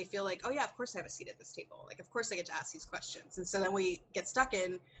 so that they feel like, oh yeah, of course I have a seat at this table. Like, of course I get to ask these questions. And so then we get stuck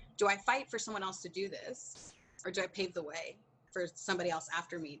in, do I fight for someone else to do this? Or do I pave the way for somebody else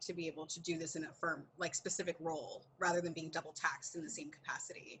after me to be able to do this in a firm, like, specific role, rather than being double taxed in the same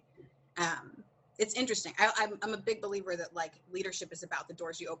capacity? It's interesting. I'm a big believer that, like, leadership is about the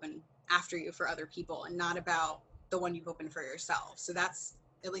doors you open after you for other people and not about the one you've opened for yourself. So that's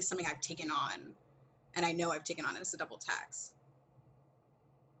at least something I've taken on. And I know I've taken on as a double tax.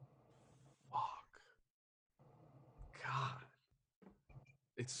 Fuck. God.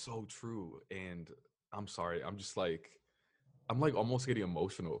 It's so true. And I'm sorry. I'm like almost getting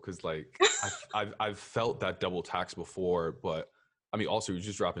emotional because, like, I've felt that double tax before, but I mean, also you're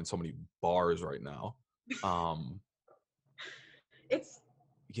just dropping so many bars right now. It's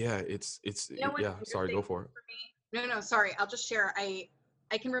yeah. Sorry, go for it. No, sorry. I'll just share. I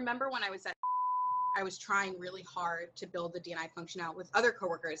can remember when I was trying really hard to build the D&I function out with other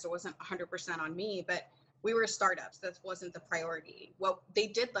coworkers. It wasn't 100% on me, but we were startups. That wasn't the priority. What they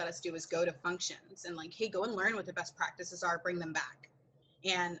did let us do is go to functions and, like, hey, go and learn what the best practices are, bring them back.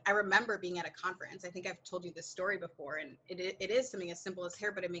 And I remember being at a conference. I think I've told you this story before, and it is something as simple as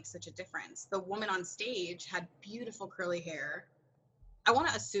hair, but it makes such a difference. The woman on stage had beautiful curly hair. I want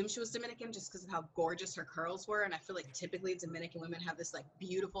to assume she was Dominican just because of how gorgeous her curls were. And I feel like typically Dominican women have this, like,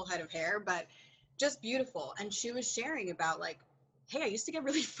 beautiful head of hair, but just beautiful. And she was sharing about, like, hey, I used to get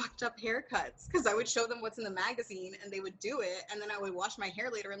really fucked up haircuts because I would show them what's in the magazine and they would do it. And then I would wash my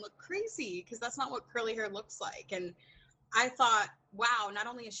hair later and look crazy because that's not what curly hair looks like. And I thought, wow, not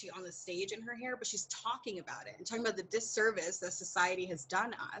only is she on the stage in her hair, but she's talking about it and talking about the disservice that society has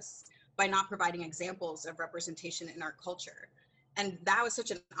done us by not providing examples of representation in our culture. And that was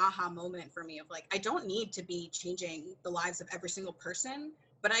such an aha moment for me of, like, I don't need to be changing the lives of every single person,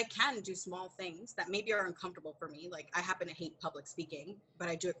 but I can do small things that maybe are uncomfortable for me. Like, I happen to hate public speaking, but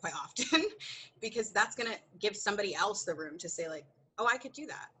I do it quite often because that's going to give somebody else the room to say, like, oh, I could do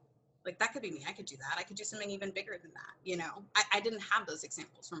that. Like, that could be me. I could do that. I could do something even bigger than that. You know, I didn't have those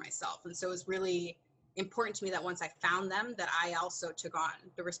examples for myself. And so it was really important to me that once I found them, that I also took on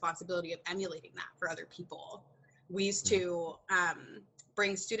the responsibility of emulating that for other people. We used to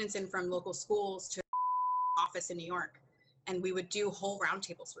bring students in from local schools to office in New York, and we would do whole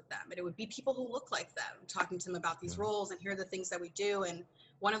roundtables with them. And it would be people who look like them, talking to them about these roles and here are the things that we do. And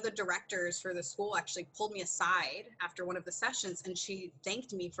one of the directors for the school actually pulled me aside after one of the sessions, and she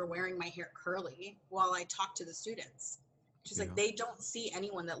thanked me for wearing my hair curly while I talked to the students. She's like, they don't see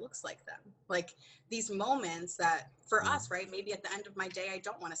anyone that looks like them. Like, these moments that for us, right, maybe at the end of my day, I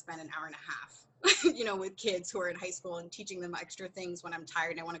don't want to spend an hour and a half, you know, with kids who are in high school and teaching them extra things when I'm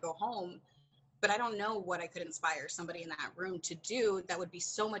tired and I want to go home. But I don't know what I could inspire somebody in that room to do that would be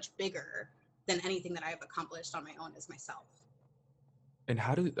so much bigger than anything that I have accomplished on my own as myself. And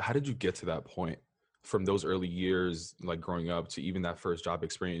how did you get to that point? from those early years, like growing up, to even that first job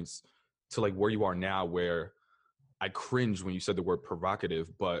experience, to like where you are now, where I cringe when you said the word provocative,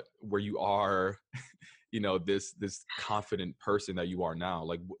 but where you are, this confident person that you are now?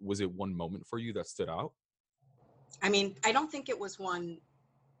 Like, was it one moment for you that stood out? I mean, I don't think it was one.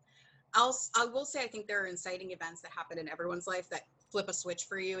 I will say I think there are inciting events that happen in everyone's life that flip a switch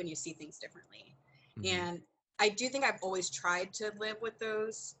for you and you see things differently. Mm-hmm. And I do think I've always tried to live with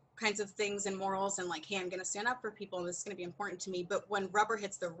those kinds of things and morals and like, hey, I'm going to stand up for people and this is going to be important to me. But when rubber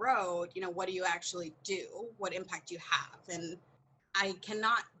hits the road, what do you actually do? What impact do you have? And I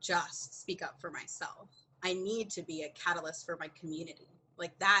cannot just speak up for myself. I need to be a catalyst for my community.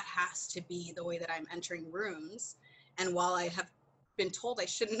 Like that has to be the way that I'm entering rooms. And while I have been told I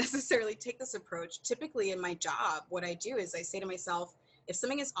shouldn't necessarily take this approach, typically in my job, what I do is I say to myself, if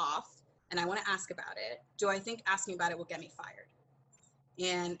something is off and I want to ask about it, do I think asking about it will get me fired?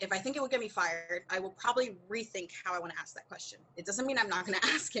 And if I think it will get me fired, I will probably rethink how I want to ask that question. It doesn't mean I'm not going to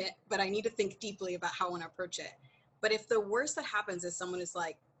ask it, but I need to think deeply about how I want to approach it. But if the worst that happens is someone is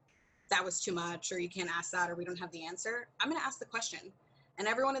like, that was too much, or you can't ask that, or we don't have the answer, I'm going to ask the question. And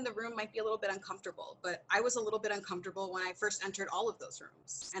everyone in the room might be a little bit uncomfortable, but I was a little bit uncomfortable when I first entered all of those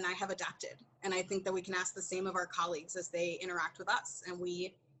rooms, and I have adapted. And I think that we can ask the same of our colleagues as they interact with us, and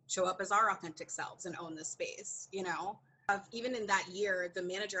we show up as our authentic selves and own this space, Even in that year, the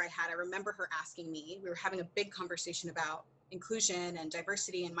manager I had, I remember her asking me, we were having a big conversation about inclusion and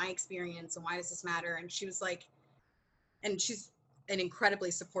diversity and my experience and why does this matter? And she was like, and she's an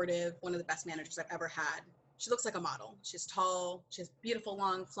incredibly supportive, one of the best managers I've ever had. She looks like a model. She's tall. She has beautiful,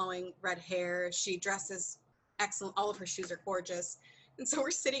 long, flowing red hair. She dresses excellent. All of her shoes are gorgeous. And so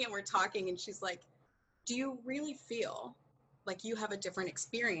we're sitting and we're talking, and she's like, do you really feel like you have a different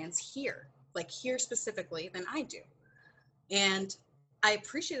experience here, like here specifically, than I do? And I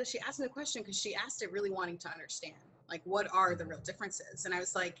appreciate that she asked me the question because she asked it really wanting to understand, like, what are the real differences? And I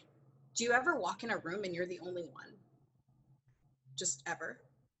was like, do you ever walk in a room and you're the only one? Just ever?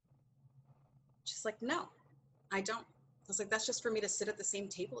 She's like, no, I don't. I was like, that's just for me to sit at the same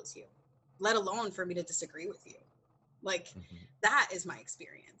table as you, let alone for me to disagree with you. Like, that is my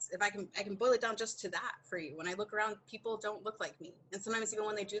experience. If I can boil it down just to that for you. When I look around, people don't look like me. And sometimes even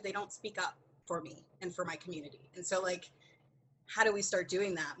when they do, they don't speak up for me and for my community. And so like, how do we start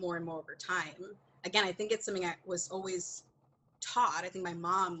doing that more and more over time? Again, I think it's something I was always taught. I think my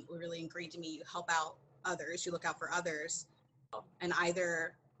mom really ingrained to me, you help out others, you look out for others. And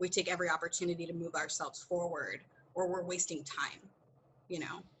either we take every opportunity to move ourselves forward or we're wasting time,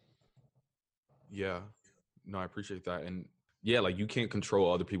 Yeah. No, I appreciate that. And yeah, like you can't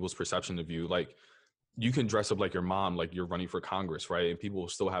control other people's perception of you. Like you can dress up like your mom, like you're running for Congress, right? And people will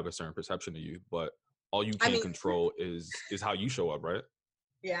still have a certain perception of you, but all you can control is how you show up, right?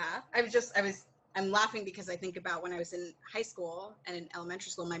 Yeah. I'm laughing because I think about when I was in high school and in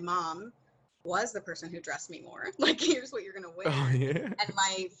elementary school, my mom was the person who dressed me more. Like, here's what you're going to wear. Oh, yeah. And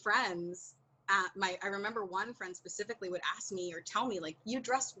my friends, I remember one friend specifically would ask me or tell me, like, you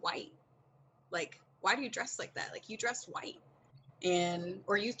dress white. Like, why do you dress like that? Like, you dress white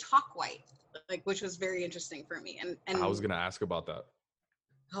or you talk white, like, which was very interesting for me. And I was going to ask about that.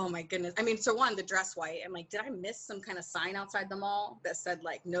 Oh my goodness. I mean, so one, the dress white, I'm like, did I miss some kind of sign outside the mall that said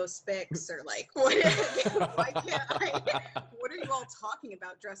like no spics or like, what are you all talking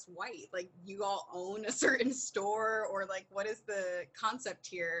about dress white? Like you all own a certain store or like, what is the concept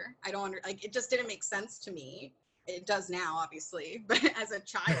here? I don't like, it just didn't make sense to me. It does now, obviously, but as a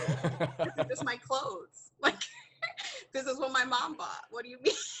child, this is just my clothes. Like, this is what my mom bought. What do you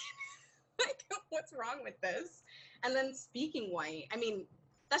mean? Like, what's wrong with this? And then speaking white, I mean,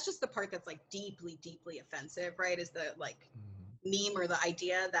 that's just the part that's like deeply, deeply offensive, right? Is the like meme or the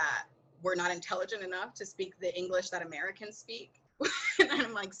idea that we're not intelligent enough to speak the English that Americans speak. And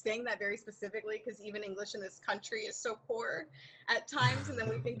I'm like saying that very specifically because even English in this country is so poor at times. And then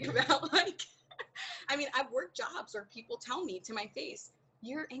we think about like, I mean, I've worked jobs where people tell me to my face,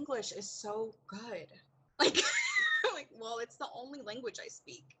 your English is so good. Like, like, well, it's the only language I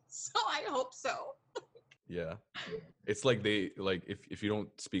speak. So I hope so. Yeah. It's like they like if you don't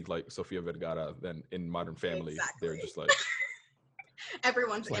speak like Sofia Vergara, then in Modern Family, exactly. They're just like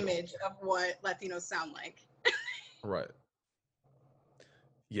everyone's image of what Latinos sound like. Right.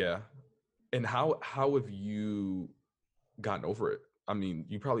 Yeah. And how have you gotten over it? I mean,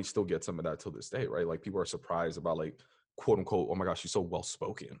 you probably still get some of that till this day, right? Like people are surprised about like quote unquote, oh my gosh, she's so well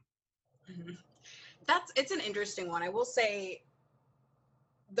spoken. Mm-hmm. It's an interesting one. I will say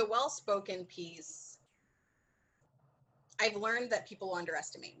the well spoken piece, I've learned that people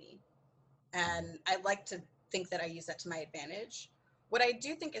underestimate me, and I like to think that I use that to my advantage. What I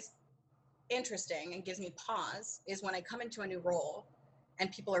do think is interesting and gives me pause is when I come into a new role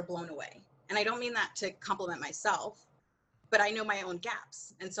and people are blown away. And I don't mean that to compliment myself, but I know my own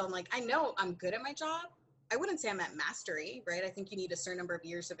gaps. And so I'm like, I know I'm good at my job. I wouldn't say I'm at mastery, right? I think you need a certain number of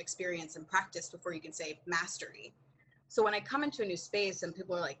years of experience and practice before you can say mastery. So when I come into a new space and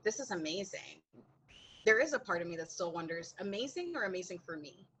people are like, this is amazing, there is a part of me that still wonders, amazing or amazing for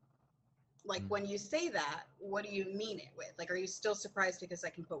me? Like when you say that, what do you mean it with? Like, are you still surprised because I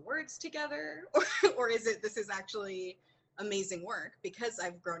can put words together? Or is it, this is actually amazing work because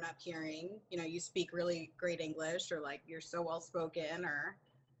I've grown up hearing, you know, you speak really great English, or like you're so well spoken, or,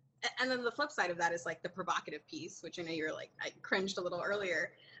 and then the flip side of that is like the provocative piece, which I know you're like, I cringed a little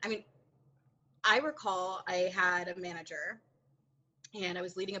earlier. I mean, I recall I had a manager and I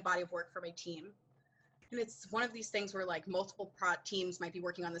was leading a body of work for my team. And it's one of these things where like multiple teams might be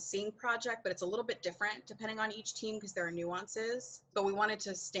working on the same project, but it's a little bit different depending on each team because there are nuances. But we wanted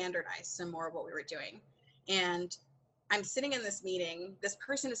to standardize some more of what we were doing. And I'm sitting in this meeting. This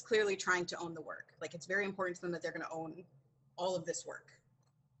person is clearly trying to own the work. Like it's very important to them that they're going to own all of this work.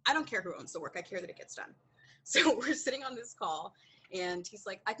 I don't care who owns the work. I care that it gets done. So we're sitting on this call and he's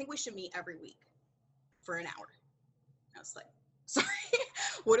like, I think we should meet every week for an hour. I was like, sorry,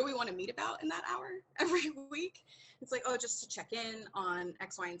 what do we want to meet about in that hour every week? It's like, oh, just to check in on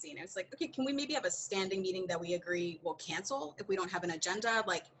X, Y, and Z. And I was like, okay, can we maybe have a standing meeting that we agree we'll cancel if we don't have an agenda?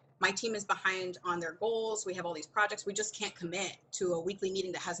 Like my team is behind on their goals. We have all these projects. We just can't commit to a weekly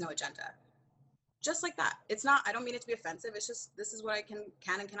meeting that has no agenda. Just like that. It's not, I don't mean it to be offensive. It's just, this is what I can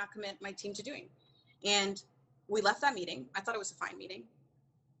and cannot commit my team to doing. And we left that meeting. I thought it was a fine meeting.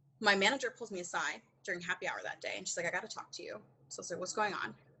 My manager pulls me aside during happy hour that day. And she's like, I got to talk to you. So I was like, what's going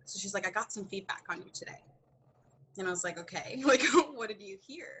on? So she's like, I got some feedback on you today. And I was like, okay, like, what did you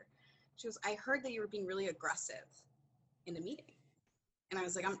hear? She goes, I heard that you were being really aggressive in the meeting. And I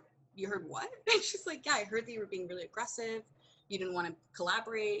was like, you heard what? And she's like, yeah, I heard that you were being really aggressive. You didn't want to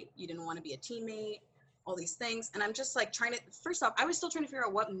collaborate. You didn't want to be a teammate, all these things. And I'm just like trying to, first off, I was still trying to figure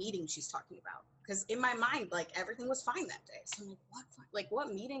out what meeting she's talking about. Because in my mind, like everything was fine that day. So I'm like,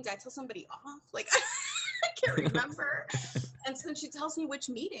 what meeting? Did I tell somebody off? Like, I can't remember. And so then she tells me which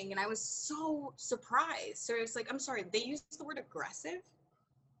meeting, and I was so surprised. So it's like, I'm sorry, they used the word aggressive?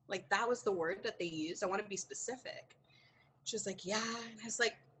 Like that was the word that they used? I want to be specific. She was like, yeah. And I was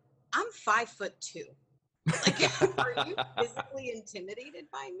like, I'm 5'2". Like, are you physically intimidated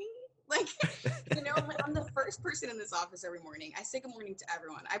by me? Like, you know, I'm the first person in this office every morning. I say good morning to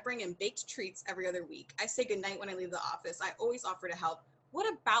everyone. I bring in baked treats every other week. I say good night when I leave the office. I always offer to help. What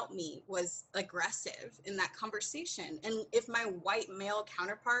about me was aggressive in that conversation? And if my white male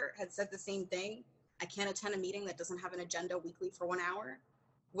counterpart had said the same thing, I can't attend a meeting that doesn't have an agenda weekly for 1 hour,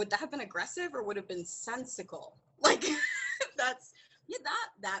 would that have been aggressive or would have been sensical? Like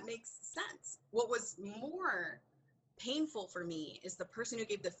that makes sense. What was more painful for me is the person who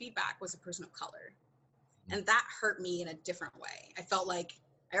gave the feedback was a person of color. And that hurt me in a different way. I felt like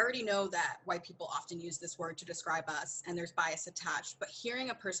I already know that white people often use this word to describe us and there's bias attached, but hearing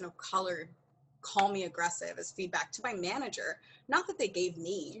a person of color call me aggressive as feedback to my manager, not that they gave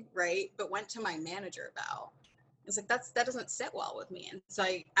me, right, but went to my manager about, it's like, that doesn't sit well with me. And so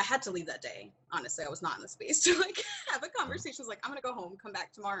I had to leave that day. Honestly, I was not in the space to like have a conversation. I was like, I'm going to go home, come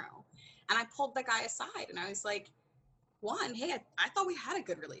back tomorrow. And I pulled the guy aside and I was like, one, hey, I thought we had a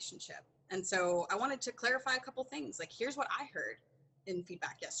good relationship. And so I wanted to clarify a couple things. Like, here's what I heard in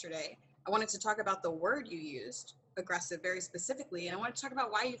feedback yesterday. I wanted to talk about the word you used, aggressive, very specifically. And I wanted to talk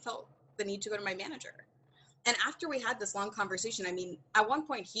about why you felt the need to go to my manager. And after we had this long conversation, I mean, at one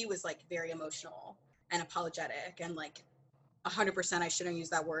point he was like very emotional and apologetic and like 100% I shouldn't use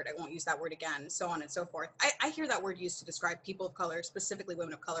that word. I won't use that word again, so on and so forth. I hear that word used to describe people of color, specifically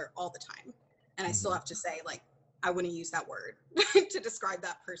women of color, all the time. And I still have to say, like, I wouldn't use that word to describe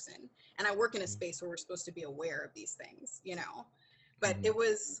that person. And I work in a space where we're supposed to be aware of these things, you know? But it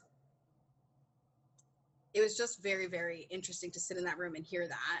was just very, very interesting to sit in that room and hear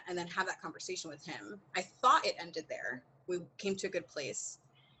that and then have that conversation with him. I thought it ended there. We came to a good place.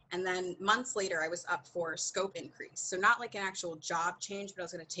 And then months later, I was up for scope increase. So not like an actual job change, but I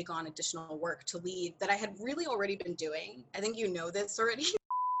was going to take on additional work to lead that I had really already been doing. I think you know this already.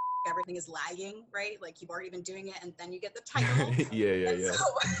 Everything is lagging, right? Like you've already been doing it and then you get the title. Yeah.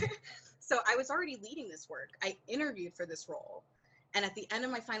 So I was already leading this work. I interviewed for this role. And at the end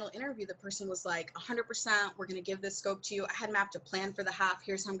of my final interview, the person was like, 100%, we're going to give this scope to you. I had mapped a plan for the half.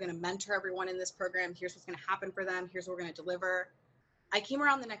 Here's how I'm going to mentor everyone in this program. Here's what's going to happen for them. Here's what we're going to deliver. I came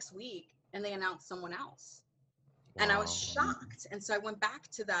around the next week and they announced someone else. Wow. And I was shocked. And so I went back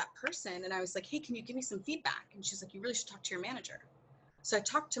to that person and I was like, hey, can you give me some feedback? And she's like, you really should talk to your manager. So I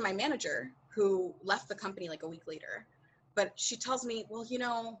talked to my manager who left the company like a week later. But she tells me,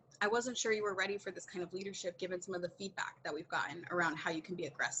 well, I wasn't sure you were ready for this kind of leadership given some of the feedback that we've gotten around how you can be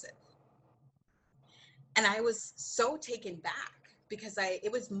aggressive. And I was so taken back because it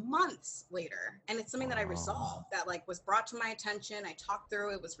was months later, and it's something that I resolved, that like was brought to my attention. I talked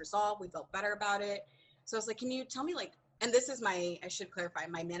through it, was resolved. We felt better about it. So I was like, can you tell me, like, and this is I should clarify,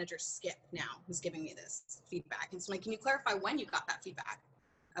 my manager Skip now, who's giving me this feedback. And so I'm like, can you clarify when you got that feedback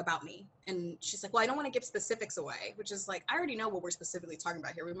about me? And she's like, well, I don't want to give specifics away, which is like, I already know what we're specifically talking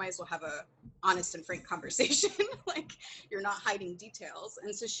about here. We might as well have a honest and frank conversation. Like, you're not hiding details.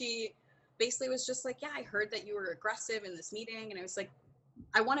 And so she basically was just like, yeah, I heard that you were aggressive in this meeting. And I was like,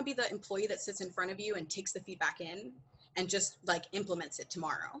 I want to be the employee that sits in front of you and takes the feedback in and just like implements it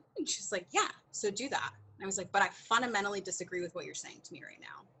tomorrow. And she's like, yeah, so do that. And I was like, but I fundamentally disagree with what you're saying to me right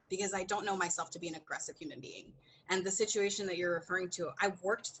now, because I don't know myself to be an aggressive human being. And the situation that you're referring to, I've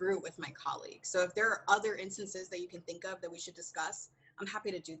worked through with my colleagues. So if there are other instances that you can think of that we should discuss, I'm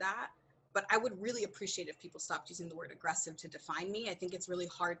happy to do that. But I would really appreciate if people stopped using the word aggressive to define me. I think it's really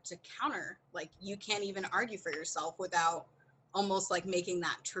hard to counter. Like, you can't even argue for yourself without almost like making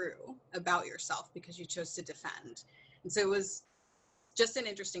that true about yourself because you chose to defend. And so it was just an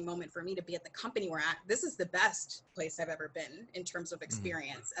interesting moment for me to be at the company we're at. This is the best place I've ever been in terms of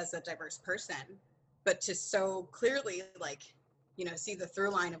experience as a diverse person. But to so clearly, like, see the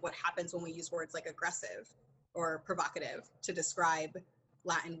through line of what happens when we use words like aggressive or provocative to describe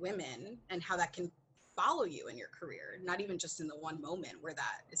Latin women and how that can follow you in your career, not even just in the one moment where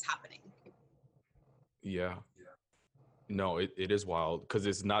that is happening. Yeah. No, it is wild, because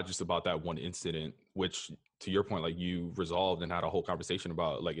it's not just about that one incident, which, to your point, like, you resolved and had a whole conversation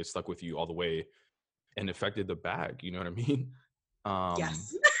about, like, it stuck with you all the way and affected the bag. You know what I mean?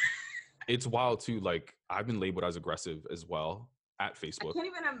 Yes. It's wild too. Like, I've been labeled as aggressive as well at Facebook. I can't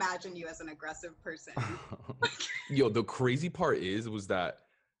even imagine you as an aggressive person. Yo, the crazy part was that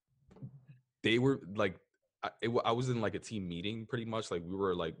they were like, I was in like a team meeting pretty much. Like, we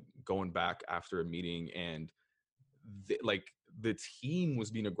were like going back after a meeting, and the team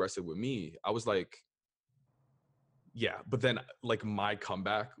was being aggressive with me. I was like, yeah, but then like my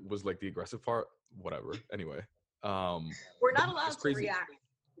comeback was like the aggressive part. Whatever. Anyway, we're not allowed to react.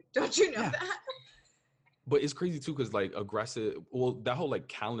 Don't you know that? But it's crazy too, because like aggressive, well, that whole like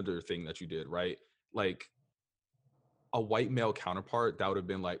calendar thing that you did, right? Like, a white male counterpart, that would have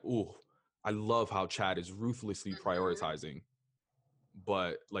been like, ooh, I love how Chad is ruthlessly prioritizing.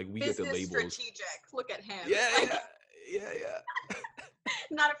 But like, we Business get the labels. Strategic. Look at him. Yeah.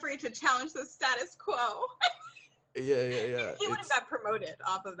 Not afraid to challenge the status quo. Yeah. He would have got promoted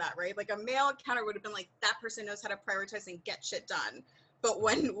off of that, right? Like, a male counter would have been like, that person knows how to prioritize and get shit done. But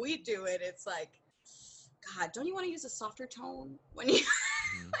when we do it, it's like, God, don't you want to use a softer tone when you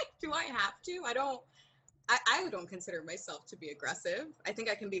like, do I have to? I don't consider myself to be aggressive. I think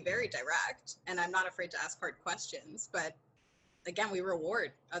I can be very direct, and I'm not afraid to ask hard questions. But again, we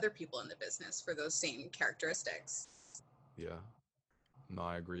reward other people in the business for those same characteristics. Yeah. No,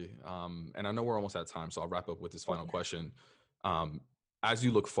 I agree. And I know we're almost at time, so I'll wrap up with this final question. As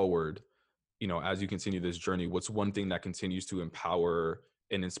you look forward, as you continue this journey, what's one thing that continues to empower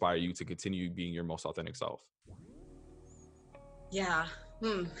and inspire you to continue being your most authentic self? Yeah.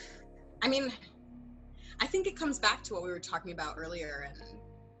 I mean, I think it comes back to what we were talking about earlier and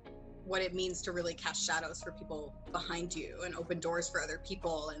what it means to really cast shadows for people behind you and open doors for other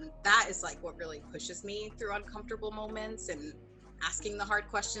people. And that is like what really pushes me through uncomfortable moments and asking the hard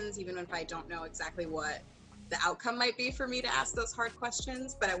questions, even if I don't know exactly what the outcome might be for me to ask those hard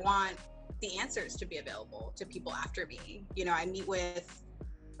questions. But I want the answers to be available to people after me. I meet with,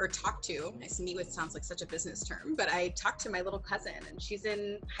 or talk to, meet with sounds like such a business term, but I talk to my little cousin, and she's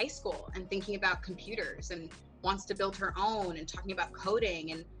in high school and thinking about computers and wants to build her own, and talking about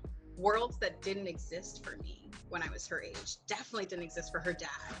coding and worlds that didn't exist for me when I was her age, definitely didn't exist for her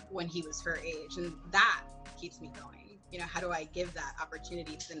dad when he was her age. And that keeps me going. How do I give that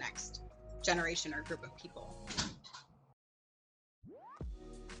opportunity to the next generation or group of people?